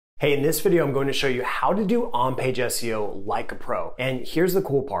Hey, in this video, I'm going to show you how to do on-page SEO like a pro. And here's the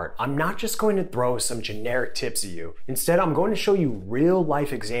cool part. I'm not just going to throw some generic tips at you. Instead, I'm going to show you real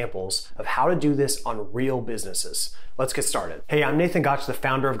life examples of how to do this on real businesses. Let's get started. Hey, I'm Nathan Gotch, the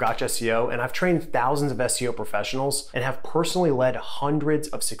founder of Gotch SEO, and I've trained thousands of SEO professionals and have personally led hundreds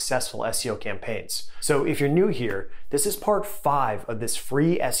of successful SEO campaigns. So if you're new here, this is part 5 of this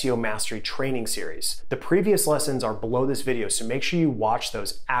free SEO mastery training series. The previous lessons are below this video, so make sure you watch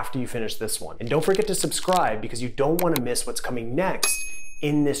those after you finish this one. And don't forget to subscribe because you don't want to miss what's coming next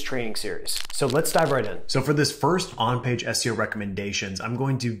in this training series. So let's dive right in. So for this first on-page SEO recommendations, I'm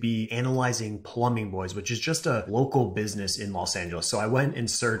going to be analyzing Plumbing Boys, which is just a local business in Los Angeles. So I went and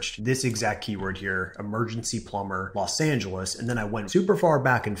searched this exact keyword here, emergency plumber Los Angeles, and then I went super far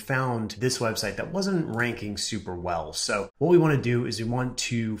back and found this website that wasn't ranking super well. So what we want to do is we want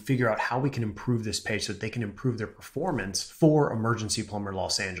to figure out how we can improve this page so that they can improve their performance for emergency plumber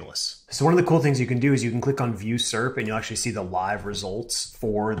Los Angeles. So one of the cool things you can do is you can click on view SERP and you'll actually see the live results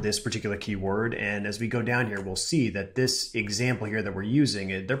for this particular keyword. And as we go down here, we'll see that this example here that we're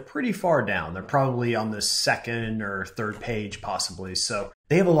using, they're pretty far down. They're probably on the second or third page possibly. So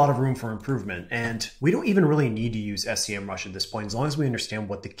they have a lot of room for improvement, and we don't even really need to use Semrush at this point as long as we understand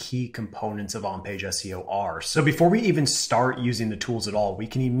what the key components of on-page SEO are. So before we even start using the tools at all, we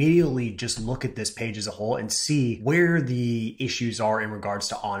can immediately just look at this page as a whole and see where the issues are in regards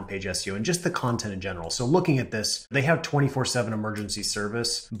to on-page SEO and just the content in general. So looking at this, they have 24/7 emergency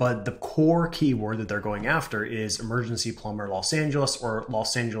service, but the core keyword that they're going after is emergency plumber Los Angeles or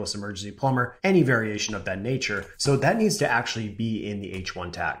Los Angeles emergency plumber, any variation of that nature. So that needs to actually be in the H1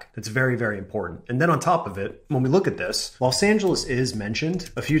 tag. That's very, very important. And then on top of it, when we look at this, Los Angeles is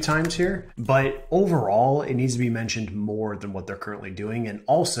mentioned a few times here, but overall, it needs to be mentioned more than what they're currently doing. And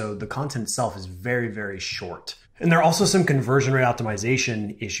also the content itself is very, very short. And there are also some conversion rate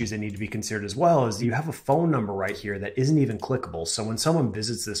optimization issues that need to be considered as well, as you have a phone number right here that isn't even clickable. So when someone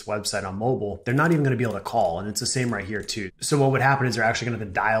visits this website on mobile, they're not even going to be able to call. And it's the same right here too. So what would happen is they're actually going to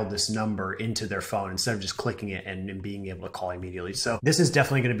have to dial this number into their phone instead of just clicking it and being able to call immediately. So this is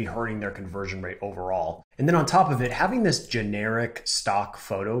definitely going to be hurting their conversion rate overall. And then on top of it, having this generic stock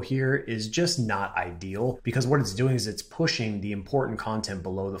photo here is just not ideal because what it's doing is it's pushing the important content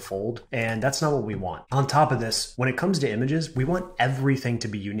below the fold. And that's not what we want. On top of this, when it comes to images, we want everything to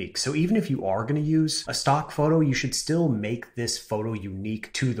be unique. So even if you are going to use a stock photo, you should still make this photo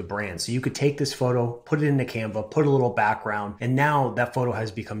unique to the brand. So you could take this photo, put it into Canva, put a little background, and now that photo has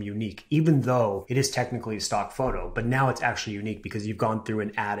become unique, even though it is technically a stock photo, but now it's actually unique because you've gone through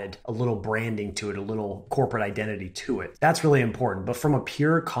and added a little branding to it, a little corporate identity to it. That's really important. But from a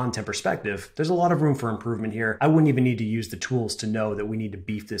pure content perspective, there's a lot of room for improvement here. I wouldn't even need to use the tools to know that we need to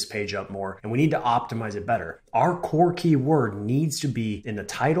beef this page up more and we need to optimize it better. Our core keyword needs to be in the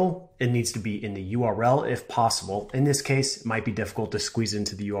title. It needs to be in the URL if possible. In this case, it might be difficult to squeeze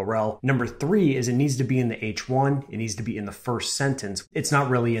into the URL. Number 3 is it needs to be in the H1. It needs to be in the first sentence. It's not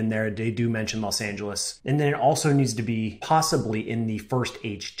really in there. They do mention Los Angeles. And then it also needs to be possibly in the first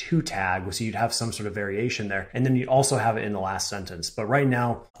H2 tag. So you'd have some sort of variation there. And then you'd also have it in the last sentence. But right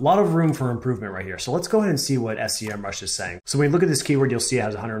now, a lot of room for improvement right here. So let's go ahead and see what Semrush is saying. So when you look at this keyword, you'll see it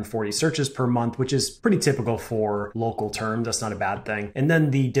has 140 searches per month, which is pretty typical for local terms. That's not a bad thing. And then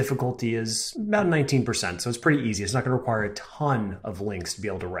the difficulty is about 19%. So it's pretty easy. It's not going to require a ton of links to be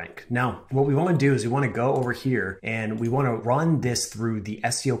able to rank. Now, what we want to do is we want to go over here and we want to run this through the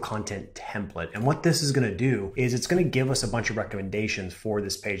SEO content template. And what this is going to do is it's going to give us a bunch of recommendations for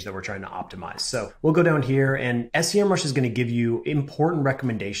this page that we're trying to optimize. So we'll go down here and Semrush is going to give you important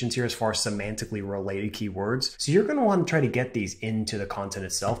recommendations here as far as semantically related keywords. So you're going to want to try to get these into the content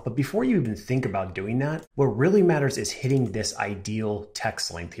itself. But before you even think about doing that, what really matters is hitting this ideal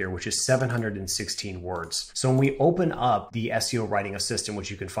text length here, which is 716 words. So when we open up the SEO writing assistant, which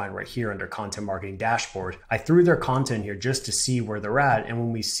you can find right here under content marketing dashboard, I threw their content here just to see where they're at. And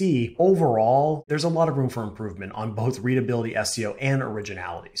when we see overall, there's a lot of room for improvement on both readability, SEO, and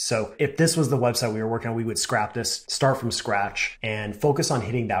originality. So if this was the website we were working on, we would scrap this, start from scratch, and focus on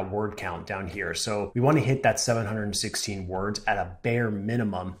hitting that word count down here. So we want to hit that 716 words at a bare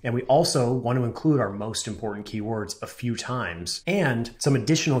minimum. And we also want to include our most important keywords a few times and some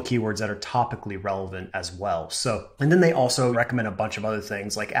additional keywords that are topically relevant as well. So, and then they also recommend a bunch of other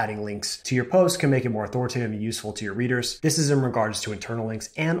things like adding links to your post can make it more authoritative and useful to your readers. This is in regards to internal links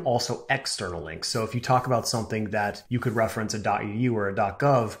and also external links. So if you talk about something that you could reference a .edu or a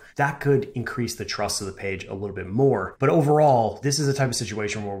 .gov, that could increase the traffic trust of the page a little bit more. But overall, this is the type of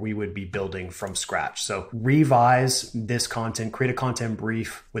situation where we would be building from scratch. So revise this content, create a content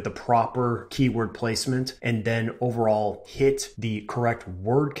brief with the proper keyword placement, and then overall hit the correct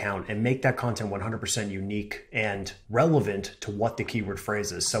word count and make that content 100% unique and relevant to what the keyword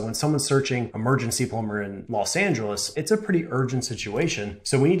phrase is. So when someone's searching emergency plumber in Los Angeles, it's a pretty urgent situation.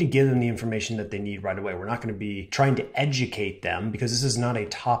 So we need to give them the information that they need right away. We're not going to be trying to educate them because this is not a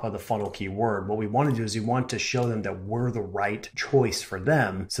top of the funnel keyword. What we want to do is we want to show them that we're the right choice for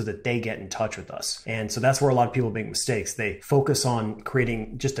them so that they get in touch with us. And so that's where a lot of people make mistakes. They focus on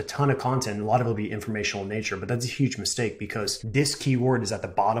creating just a ton of content. And a lot of it will be informational in nature, but that's a huge mistake because this keyword is at the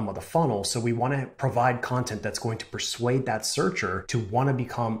bottom of the funnel. So we want to provide content that's going to persuade that searcher to want to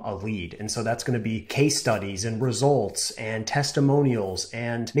become a lead. And so that's going to be case studies and results and testimonials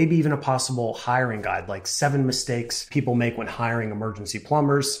and maybe even a possible hiring guide, like 7 mistakes people make when hiring emergency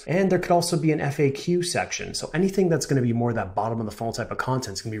plumbers. And there could also be an FAQ section. So anything that's going to be more that bottom of the funnel type of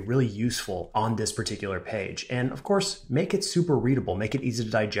content is going to be really useful on this particular page. And of course, make it super readable, make it easy to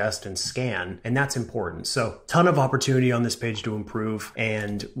digest and scan. And that's important. So ton of opportunity on this page to improve.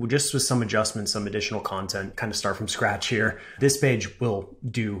 And just with some adjustments, some additional content, kind of start from scratch here, this page will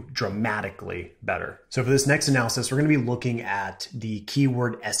do dramatically better. So for this next analysis, we're going to be looking at the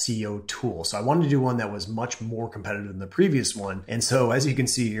keyword SEO tool. So I wanted to do one that was much more competitive than the previous one. And so as you can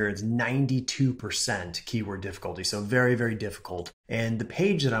see here, it's 92% keyword difficulty. So very, very difficult. And the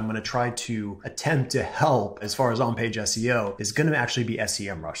page that I'm going to try to attempt to help as far as on-page SEO is going to actually be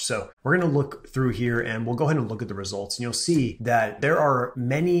Semrush. So we're going to look through here and we'll go ahead and look at the results. And you'll see that there are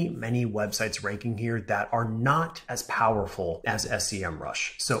many, many websites ranking here that are not as powerful as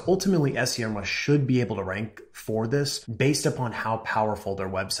Semrush. So ultimately, Semrush should be able to rank for this based upon how powerful their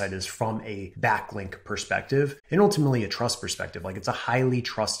website is from a backlink perspective and ultimately a trust perspective. Like, it's a highly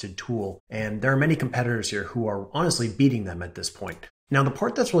trusted tool. And there are many competitors here who are honestly beating them at this point. Now, the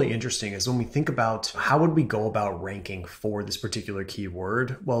part that's really interesting is when we think about how would we go about ranking for this particular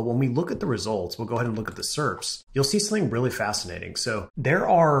keyword? Well, when we look at the results, we'll go ahead and look at the SERPs. You'll see something really fascinating. So there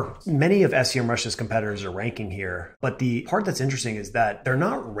are many of Semrush's competitors are ranking here, but the part that's interesting is that they're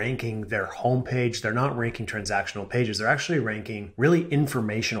not ranking their homepage. They're not ranking transactional pages. They're actually ranking really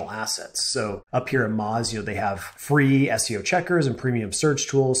informational assets. So up here at Moz, they have free SEO checkers and premium search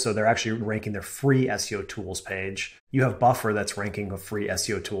tools. So they're actually ranking their free SEO tools page. You have Buffer that's ranking a free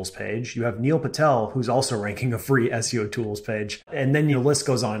SEO tools page. You have Neil Patel, who's also ranking a free SEO tools page. And then the list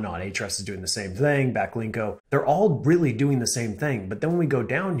goes on and on. Ahrefs is doing the same thing, Backlinko. They're all really doing the same thing. But then when we go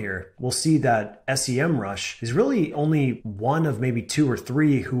down here, we'll see that Semrush is really only one of maybe 2 or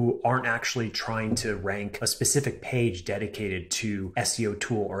 3 who aren't actually trying to rank a specific page dedicated to SEO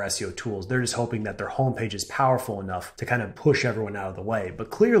tool or SEO tools. They're just hoping that their homepage is powerful enough to kind of push everyone out of the way. But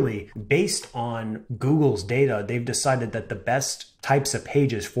clearly, based on Google's data, they've decided that the best types of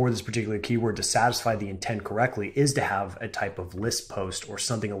pages for this particular keyword to satisfy the intent correctly is to have a type of list post or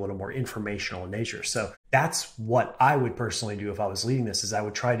something a little more informational in nature. So that's what I would personally do if I was leading this, is I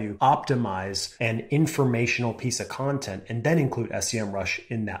would try to optimize an informational piece of content and then include Semrush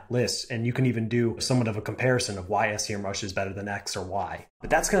in that list. And you can even do somewhat of a comparison of why Semrush is better than X or Y. But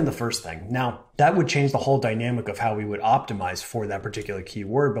that's kind of the first thing. Now, that would change the whole dynamic of how we would optimize for that particular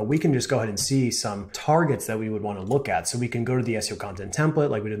keyword, but we can just go ahead and see some targets that we would want to look at. So we can go to the SEO content template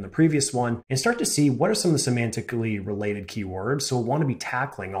like we did in the previous one and start to see what are some of the semantically related keywords. So we'll want to be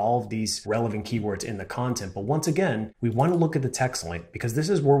tackling all of these relevant keywords in the content. But once again, we want to look at the text length because this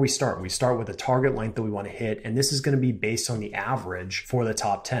is where we start. We start with a target length that we want to hit, and this is going to be based on the average for the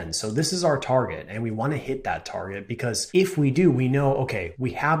top 10. So this is our target, and we want to hit that target because if we do, we know, okay,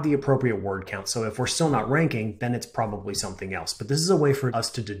 we have the appropriate word count. So if we're still not ranking, then it's probably something else. But this is a way for us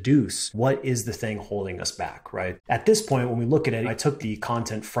to deduce what is the thing holding us back, right? At this point, when we look at it, I took the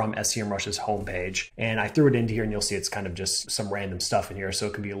content from Semrush's homepage and I threw it into here, and you'll see it's kind of just some random stuff in here, so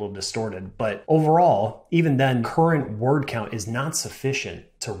it can be a little distorted. But overall, even then, current word count is not sufficient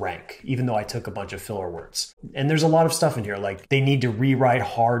to rank, even though I took a bunch of filler words. And there's a lot of stuff in here, like they need to rewrite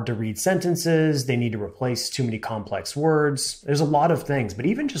hard to read sentences, they need to replace too many complex words. There's a lot of things, but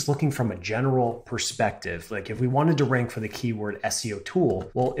even just looking from a general perspective, like if we wanted to rank for the keyword SEO tool,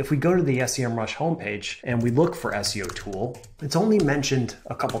 well, if we go to the Semrush homepage and we look for SEO tool, it's only mentioned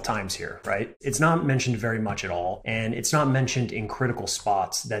a couple times here, right? It's not mentioned very much at all, and it's not mentioned in critical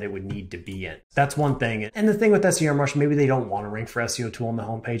spots that it would need to be in. That's one thing. And the thing with Semrush, maybe they don't want to rank for SEO tool in the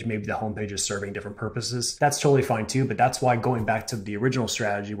homepage, maybe the homepage is serving different purposes. That's totally fine too, but that's why going back to the original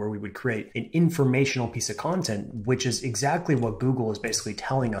strategy where we would create an informational piece of content, which is exactly what Google is basically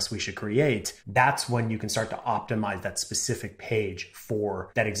telling us we should create, that's when you can start to optimize that specific page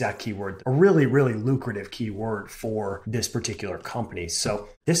for that exact keyword, a really, really lucrative keyword for this particular company. So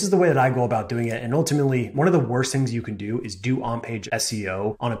this is the way that I go about doing it. And ultimately, one of the worst things you can do is do on-page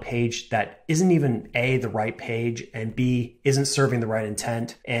SEO on a page that isn't even A, the right page, and B, isn't serving the right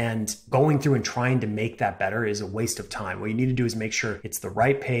intent. And going through and trying to make that better is a waste of time. What you need to do is make sure it's the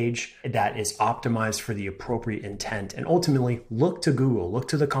right page that is optimized for the appropriate intent. And ultimately, look to Google, look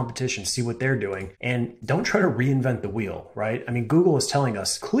to the competition, see what they're doing, and don't try to reinvent the wheel, right? I mean, Google is telling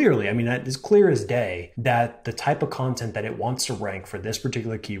us clearly, I mean, it's clear as day that the type of content that it wants to rank for this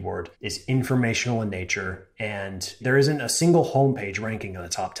particular keyword is informational in nature, and there isn't a single homepage ranking in the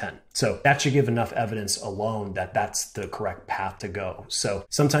top 10. So that should give enough evidence alone that that's the correct path to go. So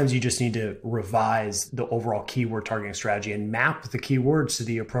sometimes you just need to revise the overall keyword targeting strategy and map the keywords to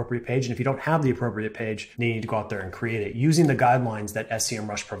the appropriate page. And if you don't have the appropriate page, then you need to go out there and create it using the guidelines that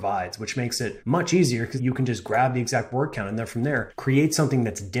Semrush provides, which makes it much easier because you can just grab the exact word count and then from there, create something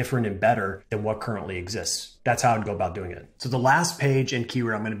that's different and better than what currently exists. That's how I'd go about doing it. So the last page and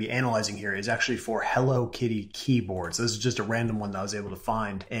keyword I'm going to be analyzing here is actually for Hello Kitty keyboard. So this is just a random one that I was able to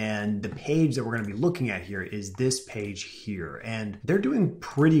find. And the page that we're going to be looking at here is this page here. And they're doing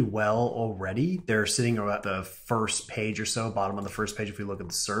pretty well already. They're sitting at the first page or so, bottom of the first page if we look at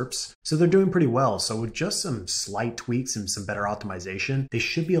the SERPs. So they're doing pretty well. So with just some slight tweaks and some better optimization, they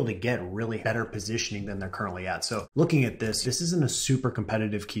should be able to get really better positioning than they're currently at. So looking at this isn't a super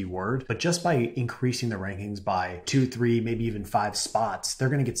competitive keyword, but just by increasing the rankings by 2, 3, maybe even 5 spots, they're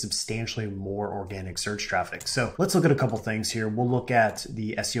going to get substantially more organic search traffic. So let's look at a couple things here. We'll look at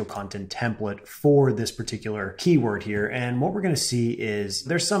the SEO content template for this particular keyword here. And what we're going to see is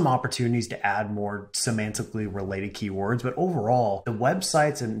there's some opportunities to add more semantically related keywords, but overall, the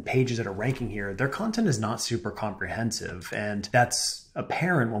websites and pages that are ranking here, their content is not super comprehensive. And that's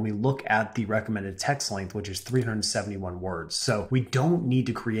apparent when we look at the recommended text length, which is 371 words. So we don't need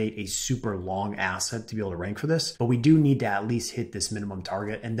to create a super long asset to be able to rank for this, but we do need to at least hit this minimum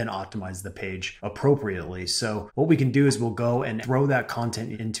target and then optimize the page appropriately. So what we can do is we'll go and throw that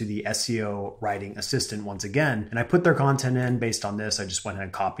content into the SEO writing assistant once again. And I put their content in based on this. I just went ahead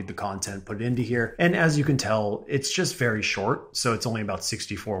and copied the content, put it into here. And as you can tell, it's just very short. So it's only about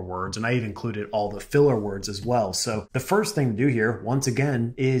 64 words. And I even included all the filler words as well. So the first thing to do here, once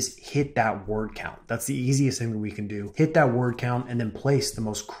again, is hit that word count. That's the easiest thing that we can do. Hit that word count and then place the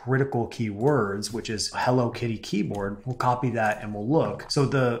most critical keywords, which is Hello Kitty keyboard. We'll copy that and we'll look. So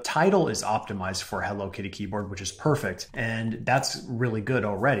the title is optimized for Hello Kitty keyboard, which is perfect. And that's really good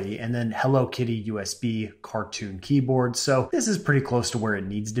already. And then Hello Kitty USB cartoon keyboard. So this is pretty close to where it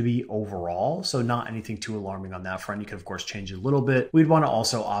needs to be overall. So not anything too alarming on that front. You can of course change it a little bit. We'd want to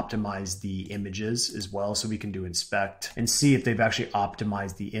also optimize the images as well. So we can do inspect and see if they've actually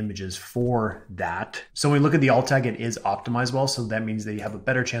optimize the images for that. So when we look at the alt tag, it is optimized well. So that means that you have a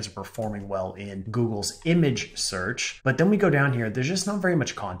better chance of performing well in Google's image search. But then we go down here, there's just not very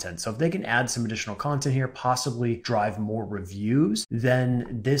much content. So if they can add some additional content here, possibly drive more reviews,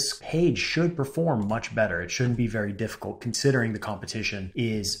 then this page should perform much better. It shouldn't be very difficult considering the competition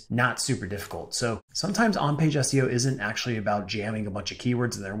is not super difficult. So sometimes on-page SEO isn't actually about jamming a bunch of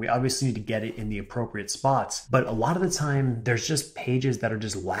keywords in there. We obviously need to get it in the appropriate spots, but a lot of the time there's just pages that are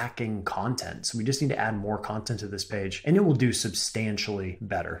just lacking content. So we just need to add more content to this page and it will do substantially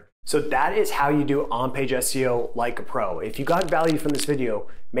better. So that is how you do on-page SEO like a pro. If you got value from this video,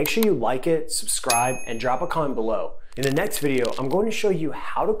 make sure you like it, subscribe, and drop a comment below. In the next video, I'm going to show you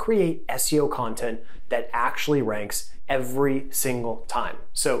how to create SEO content that actually ranks every single time.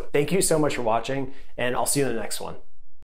 So thank you so much for watching, and I'll see you in the next one.